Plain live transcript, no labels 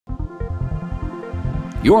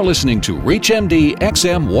You're listening to ReachMD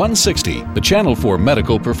XM160, the channel for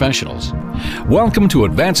medical professionals. Welcome to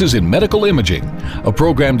Advances in Medical Imaging, a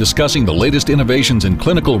program discussing the latest innovations in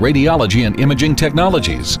clinical radiology and imaging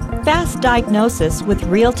technologies. Fast diagnosis with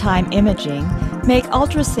real-time imaging make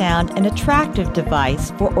ultrasound an attractive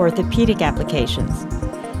device for orthopedic applications.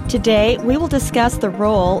 Today, we will discuss the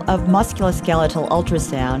role of musculoskeletal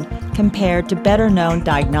ultrasound compared to better-known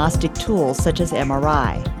diagnostic tools such as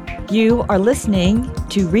MRI. You are listening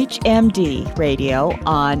to ReachMD Radio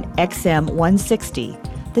on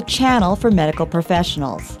XM160, the channel for medical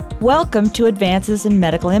professionals. Welcome to Advances in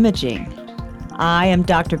Medical Imaging. I am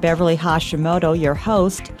Dr. Beverly Hashimoto, your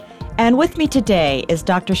host, and with me today is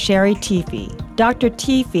Dr. Sherry Tephy. Dr.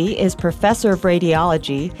 Tephy is Professor of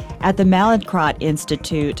Radiology at the Mallinckrodt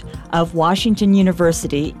Institute of Washington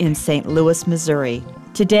University in St. Louis, Missouri.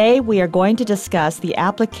 Today, we are going to discuss the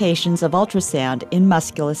applications of ultrasound in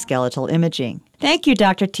musculoskeletal imaging. Thank you,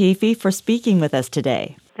 Dr. Tephy, for speaking with us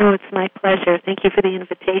today. Oh, it's my pleasure. Thank you for the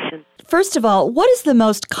invitation. First of all, what is the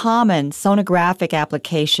most common sonographic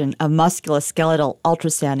application of musculoskeletal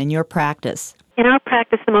ultrasound in your practice? In our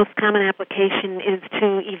practice, the most common application is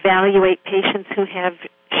to evaluate patients who have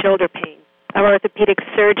shoulder pain. Our orthopedic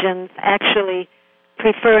surgeons actually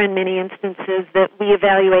prefer in many instances that we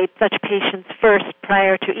evaluate such patients first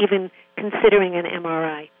prior to even considering an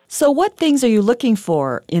MRI. So what things are you looking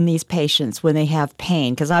for in these patients when they have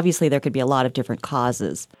pain? Because obviously there could be a lot of different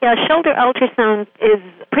causes. Yeah, shoulder ultrasound is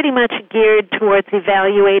pretty much geared towards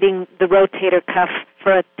evaluating the rotator cuff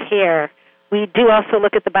for a tear. We do also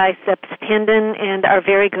look at the biceps tendon and are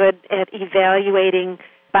very good at evaluating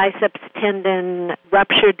biceps tendon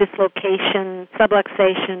rupture, dislocation,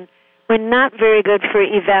 subluxation. We're not very good for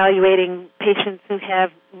evaluating patients who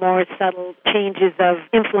have more subtle changes of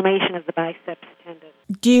inflammation of the biceps tendon.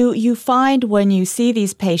 Do you find when you see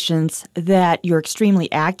these patients that you're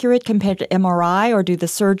extremely accurate compared to MRI, or do the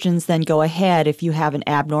surgeons then go ahead if you have an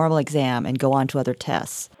abnormal exam and go on to other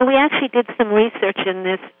tests? We actually did some research in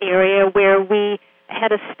this area where we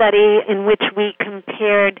had a study in which we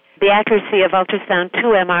compared the accuracy of ultrasound to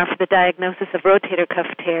MR for the diagnosis of rotator cuff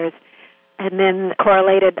tears, and then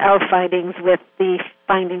correlated our findings with the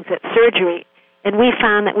findings at surgery. And we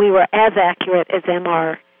found that we were as accurate as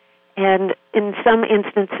MR. And in some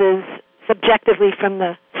instances, subjectively from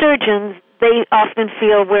the surgeons, they often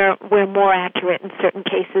feel we're more accurate in certain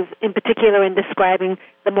cases, in particular in describing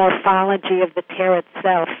the morphology of the tear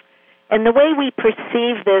itself. And the way we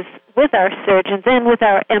perceive this with our surgeons and with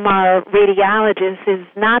our MR radiologists is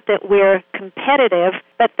not that we're competitive,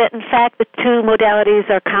 but that in fact the two modalities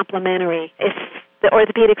are complementary. If the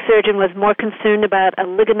orthopedic surgeon was more concerned about a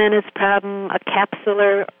ligamentous problem, a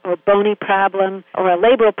capsular or bony problem, or a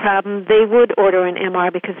labral problem, they would order an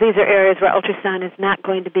MR because these are areas where ultrasound is not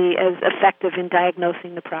going to be as effective in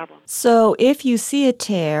diagnosing the problem. So if you see a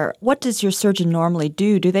tear, what does your surgeon normally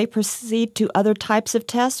do? Do they proceed to other types of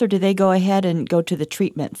tests, or do they go ahead and go to the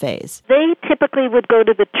treatment phase? They typically would go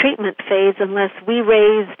to the treatment phase unless we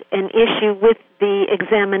raised an issue with the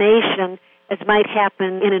examination, as might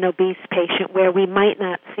happen in an obese patient where we might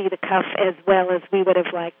not see the cuff as well as we would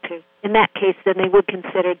have liked to. In that case, then they would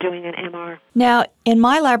consider doing an MR. Now, in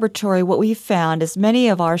my laboratory, what we've found is many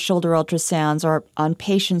of our shoulder ultrasounds are on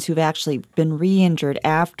patients who've actually been re-injured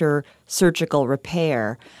after surgical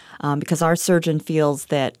repair, because our surgeon feels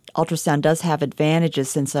that ultrasound does have advantages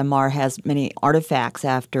since MR has many artifacts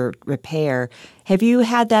after repair. Have you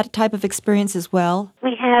had that type of experience as well?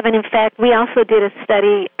 We have, and in fact, we also did a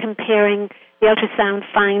study comparing the ultrasound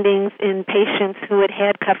findings in patients who had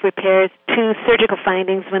had cuff repairs to surgical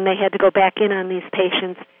findings when they had to go back in on these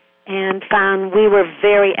patients, and found we were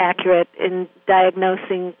very accurate in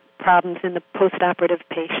diagnosing problems in the postoperative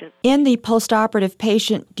patient. In the postoperative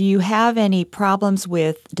patient, do you have any problems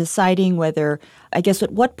with deciding whether, I guess,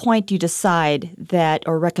 at what point do you decide that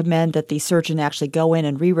or recommend that the surgeon actually go in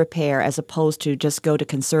and re-repair as opposed to just go to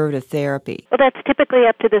conservative therapy? Well, that's typically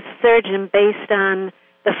up to the surgeon based on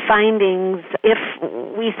the findings. If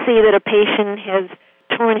we see that a patient has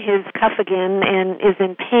torn his cuff again and is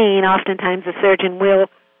in pain, oftentimes the surgeon will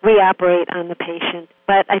reoperate on the patient.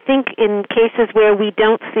 But I think in cases where we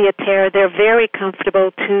don't see a tear, they're very comfortable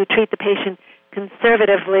to treat the patient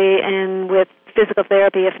conservatively and with physical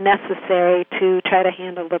therapy if necessary to try to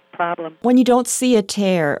handle the problem. When you don't see a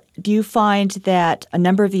tear, do you find that a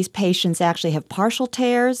number of these patients actually have partial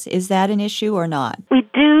tears? Is that an issue or not? We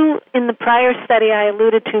do. In the prior study I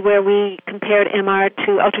alluded to where we compared MR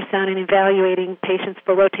to ultrasound in evaluating patients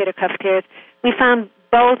for rotator cuff tears, we found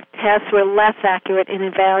both tests were less accurate in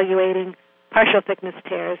evaluating partial thickness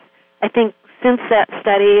tears. I think since that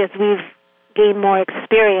study, as we've gain more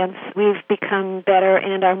experience, we've become better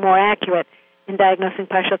and are more accurate in diagnosing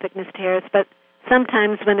partial thickness tears. But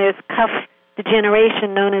sometimes when there's cuff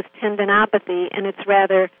degeneration known as tendinopathy, and it's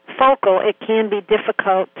rather focal, it can be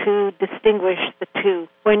difficult to distinguish the two.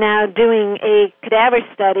 We're now doing a cadaver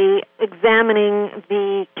study examining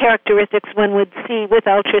the characteristics one would see with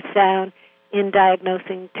ultrasound in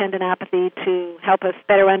diagnosing tendinopathy to help us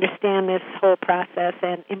better understand this whole process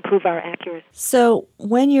and improve our accuracy. So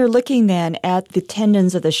when you're looking then at the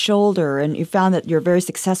tendons of the shoulder and you found that you're very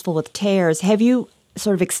successful with tears, have you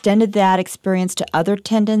sort of extended that experience to other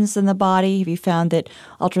tendons in the body? Have you found that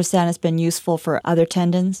ultrasound has been useful for other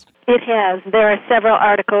tendons? It has. There are several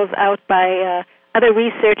articles out by other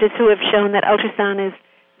researchers who have shown that ultrasound is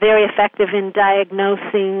very effective in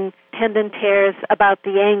diagnosing tendon tears about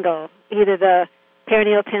the angle, either the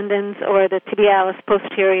peroneal tendons or the tibialis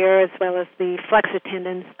posterior, as well as the flexor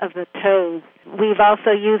tendons of the toes. We've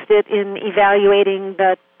also used it in evaluating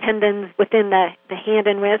the tendons within the hand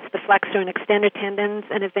and wrist, the flexor and extender tendons,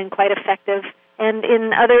 and have been quite effective. And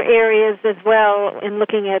in other areas as well, in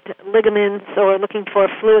looking at ligaments or looking for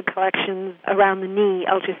fluid collections around the knee,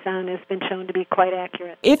 ultrasound has been shown to be quite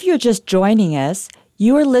accurate. If you're just joining us,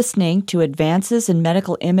 you are listening to Advances in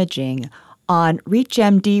Medical Imaging on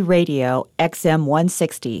ReachMD Radio XM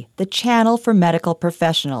 160, the channel for medical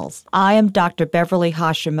professionals. I am Dr. Beverly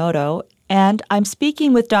Hashimoto, and I'm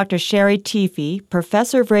speaking with Dr. Sherry Tephy,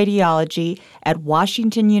 Professor of Radiology at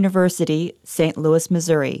Washington University, St. Louis,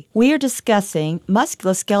 Missouri. We are discussing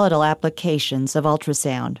musculoskeletal applications of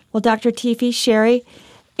ultrasound. Well, Dr. Tephy, Sherry,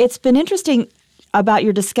 it's been interesting about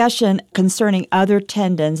your discussion concerning other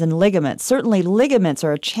tendons and ligaments. Certainly ligaments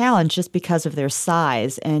are a challenge just because of their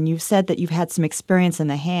size, and you've said that you've had some experience in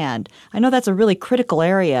the hand. I know that's a really critical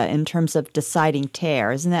area in terms of deciding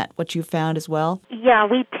tear. Isn't that what you found as well? Yeah,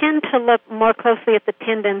 we tend to look more closely at the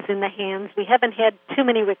tendons in the hands. We haven't had too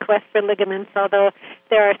many requests for ligaments, although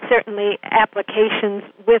there are certainly applications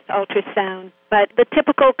with ultrasound. But the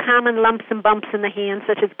typical common lumps and bumps in the hand,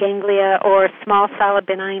 such as ganglia or small solid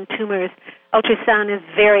benign tumors, ultrasound is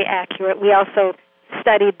very accurate. We also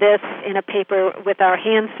studied this in a paper with our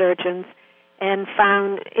hand surgeons and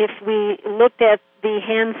found if we looked at the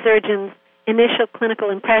hand surgeon's initial clinical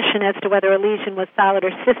impression as to whether a lesion was solid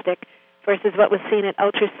or cystic versus what was seen at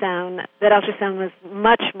ultrasound, that ultrasound was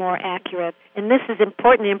much more accurate. And this is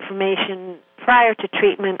important information prior to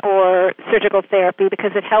treatment or surgical therapy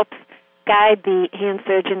because it helps guide the hand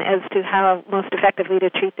surgeon as to how most effectively to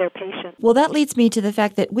treat their patient. Well, that leads me to the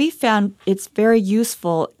fact that we found it's very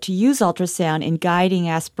useful to use ultrasound in guiding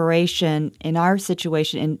aspiration, in our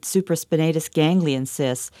situation, in supraspinatus ganglion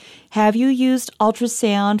cysts. Have you used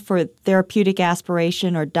ultrasound for therapeutic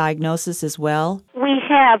aspiration or diagnosis as well? We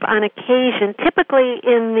have on occasion, typically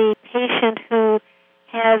in the patient who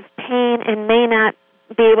has pain and may not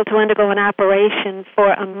be able to undergo an operation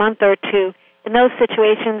for a month or two. In those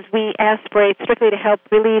situations, we aspirate strictly to help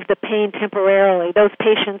relieve the pain temporarily. Those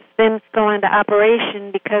patients then go on to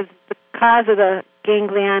operation because the cause of the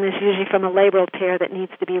ganglion is usually from a labral tear that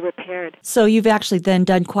needs to be repaired. So you've actually then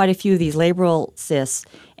done quite a few of these labral cysts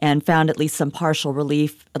and found at least some partial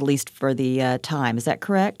relief, at least for the time. Is that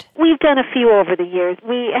correct? We've done a few over the years.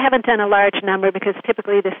 We haven't done a large number because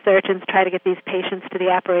typically the surgeons try to get these patients to the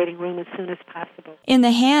operating room as soon as possible. In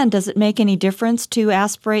the hand, does it make any difference to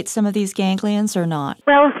aspirate some of these ganglions or not?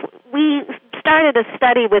 Well, we started a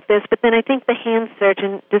study with this, but then I think the hand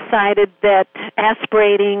surgeon decided that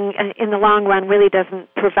aspirating in the long run really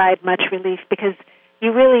doesn't provide much relief because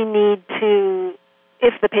you really need to,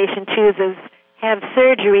 if the patient chooses, have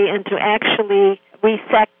surgery and to actually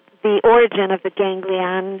resect the origin of the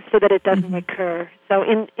ganglion so that it doesn't recur. So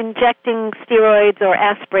injecting steroids or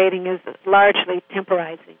aspirating is largely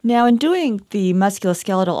temporizing. Now, in doing the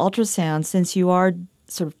musculoskeletal ultrasound, since you are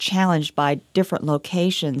sort of challenged by different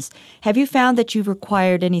locations, have you found that you've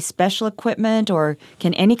required any special equipment, or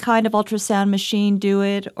can any kind of ultrasound machine do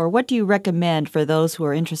it, or what do you recommend for those who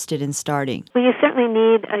are interested in starting? Well, you certainly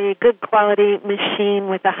need a good quality machine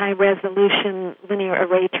with a high-resolution linear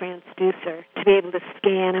array transducer to be able to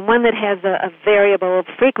scan, and one that has a variable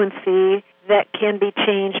frequency that can be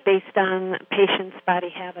changed based on patient's body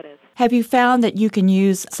habitus. Have you found that you can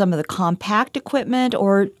use some of the compact equipment,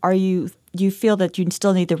 or do you feel that you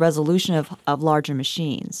still need the resolution of larger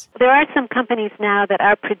machines? There are some companies now that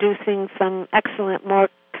are producing some excellent, more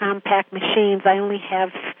compact machines. I only have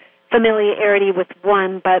familiarity with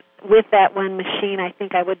one, but with that one machine, I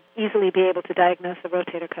think I would easily be able to diagnose a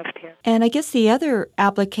rotator cuff tear. And I guess the other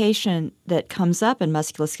application that comes up in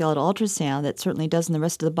musculoskeletal ultrasound that certainly does in the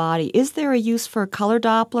rest of the body, is there a use for color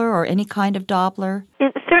Doppler or any kind of Doppler?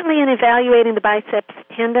 Certainly in evaluating the biceps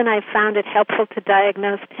tendon, I've found it helpful to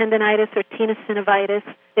diagnose tendinitis or tenosynovitis.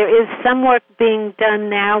 There is some work being done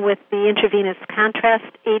now with the intravenous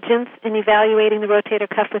contrast agents in evaluating the rotator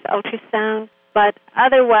cuff with ultrasound. But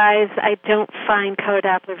otherwise, I don't find color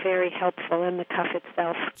Doppler very helpful in the cuff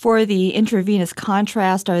itself. For the intravenous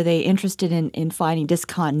contrast, are they interested in finding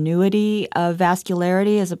discontinuity of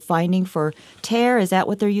vascularity as a finding for tear? Is that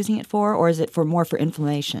what they're using it for, or is it more for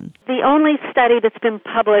inflammation? The only study that's been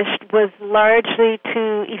published was largely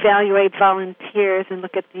to evaluate volunteers and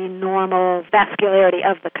look at the normal vascularity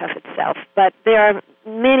of the cuff itself. But there are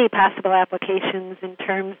many possible applications in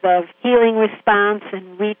terms of healing response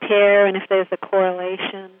and re-tear and if there's a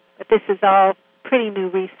correlation. But this is all pretty new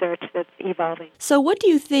research that's evolving. So what do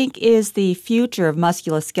you think is the future of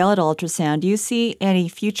musculoskeletal ultrasound? Do you see any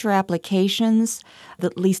future applications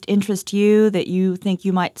that at least interest you, that you think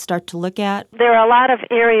you might start to look at? There are a lot of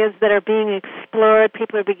areas that are being explored.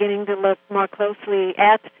 People are beginning to look more closely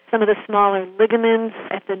at some of the smaller ligaments,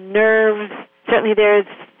 at the nerves. Certainly there's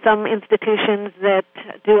some institutions that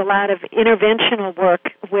do a lot of interventional work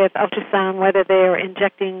with ultrasound, whether they're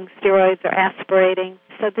injecting steroids or aspirating.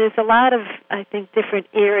 So there's a lot of, I think, different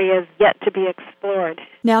areas yet to be explored.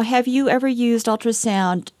 Now, have you ever used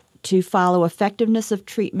ultrasound to follow effectiveness of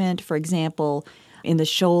treatment, for example, in the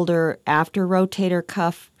shoulder after rotator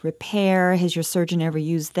cuff repair? Has your surgeon ever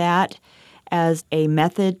used that as a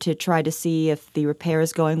method to try to see if the repair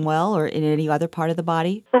is going well, or in any other part of the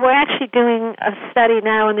body? Well, we're actually doing a study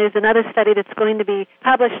now, and there's another study that's going to be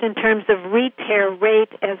published in terms of re-tear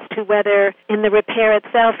rate as to whether in the repair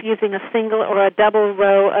itself using a single or a double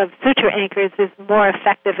row of suture anchors is more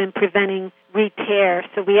effective in preventing re-tear.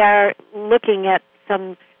 So we are looking at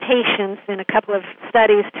some patients in a couple of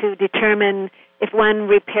studies to determine if one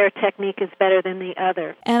repair technique is better than the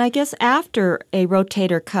other. And I guess after a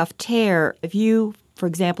rotator cuff tear, if you, for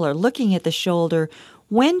example, are looking at the shoulder,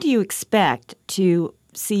 when do you expect to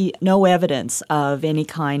see no evidence of any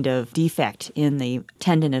kind of defect in the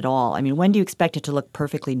tendon at all? I mean, when do you expect it to look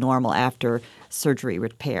perfectly normal after surgery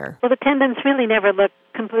repair? Well, the tendons really never look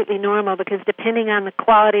completely normal because depending on the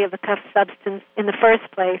quality of the cuff substance in the first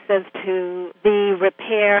place as to the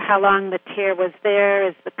repair, how long the tear was there,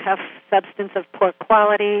 is the cuff substance of poor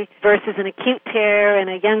quality versus an acute tear in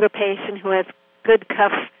a younger patient who has good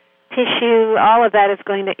cuff tissue, all of that is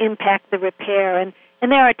going to impact the repair. And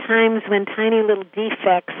there are times when tiny little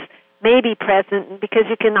defects may be present because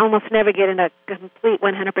you can almost never get in a complete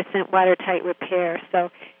 100% watertight repair. So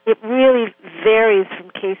it really varies from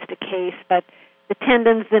case to case, but the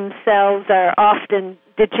tendons themselves are often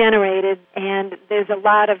degenerated, and there's a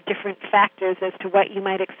lot of different factors as to what you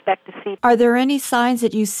might expect to see. Are there any signs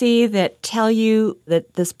that you see that tell you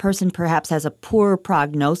that this person perhaps has a poor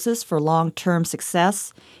prognosis for long-term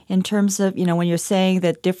success in terms of, when you're saying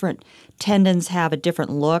that different tendons have a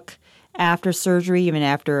different look after surgery, even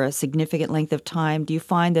after a significant length of time? Do you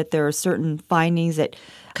find that there are certain findings that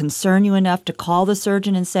concern you enough to call the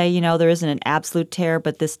surgeon and say, there isn't an absolute tear,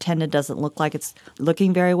 but this tendon doesn't look like it's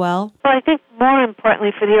looking very well? Well, I think more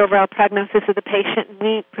importantly for the overall prognosis of the patient,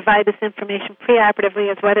 we provide this information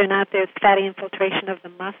preoperatively as whether or not there's fatty infiltration of the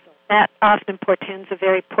muscle. That often portends a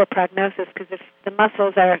very poor prognosis because if the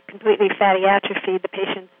muscles are completely fatty atrophied, the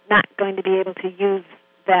patient's not going to be able to use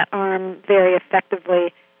that arm very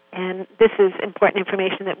effectively. And this is important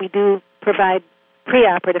information that we do provide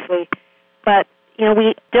preoperatively. But,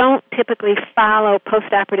 we don't typically follow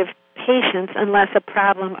postoperative patients unless a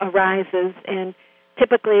problem arises. And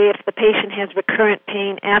typically, if the patient has recurrent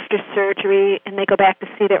pain after surgery and they go back to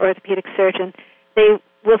see their orthopedic surgeon, they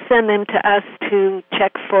will send them to us to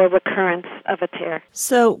check for recurrence of a tear.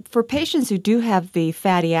 So for patients who do have the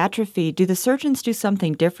fatty atrophy, do the surgeons do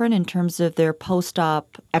something different in terms of their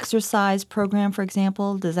post-op exercise program, for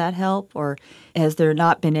example? Does that help? Or has there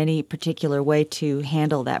not been any particular way to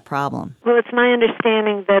handle that problem? Well, it's my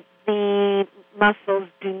understanding that the muscles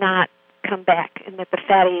do not come back and that the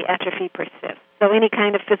fatty atrophy persists. So any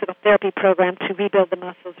kind of physical therapy program to rebuild the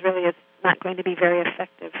muscles really is not going to be very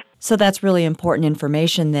effective. So that's really important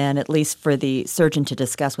information then, at least for the surgeon to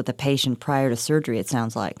discuss with the patient prior to surgery, it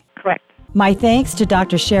sounds like. Correct. My thanks to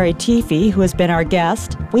Dr. Sherry Teefee, who has been our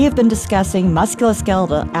guest. We have been discussing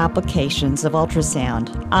musculoskeletal applications of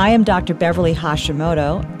ultrasound. I am Dr. Beverly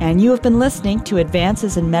Hashimoto, and you have been listening to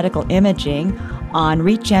Advances in Medical Imaging on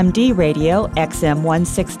ReachMD Radio XM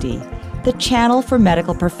 160, the channel for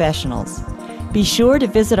medical professionals. Be sure to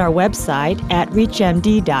visit our website at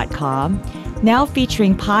reachmd.com, now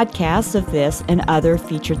featuring podcasts of this and other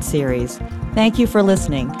featured series. Thank you for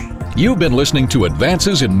listening. You've been listening to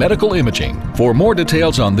Advances in Medical Imaging. For more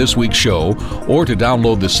details on this week's show or to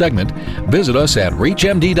download the segment, visit us at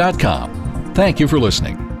reachmd.com. Thank you for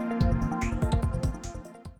listening.